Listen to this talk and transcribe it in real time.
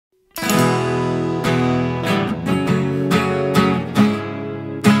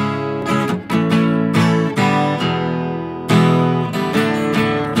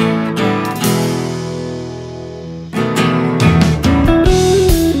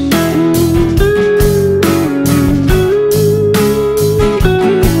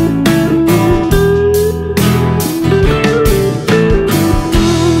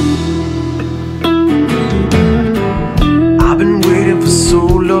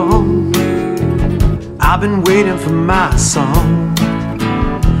I've been waiting for my song.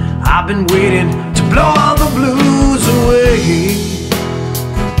 I've been waiting to blow all the blues away.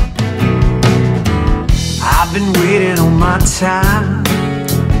 I've been waiting on my time.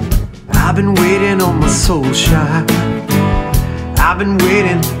 I've been waiting on my soul shine. I've been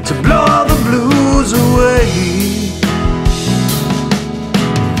waiting to blow all the blues away.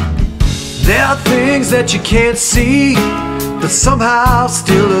 There are things that you can't see, but somehow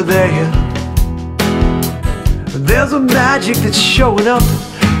still are there. There's a magic that's showing up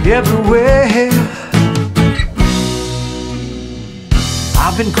everywhere.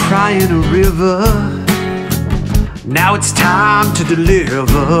 I've been crying a river, now it's time to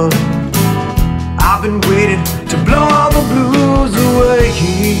deliver. I've been waiting to blow all the blues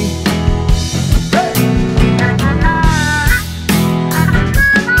away.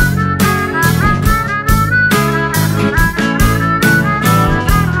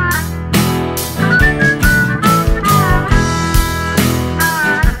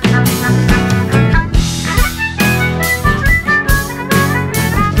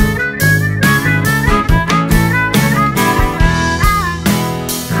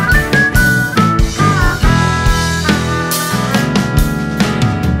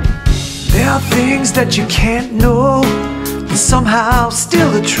 There are things that you can't know, but somehow still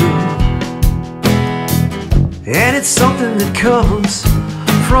are true. And it's something that comes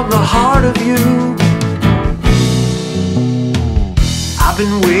from the heart of you. I've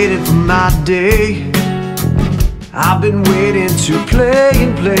been waiting for my day. I've been waiting to play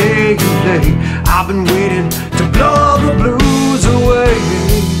and play and play. I've been waiting to blow the blues away.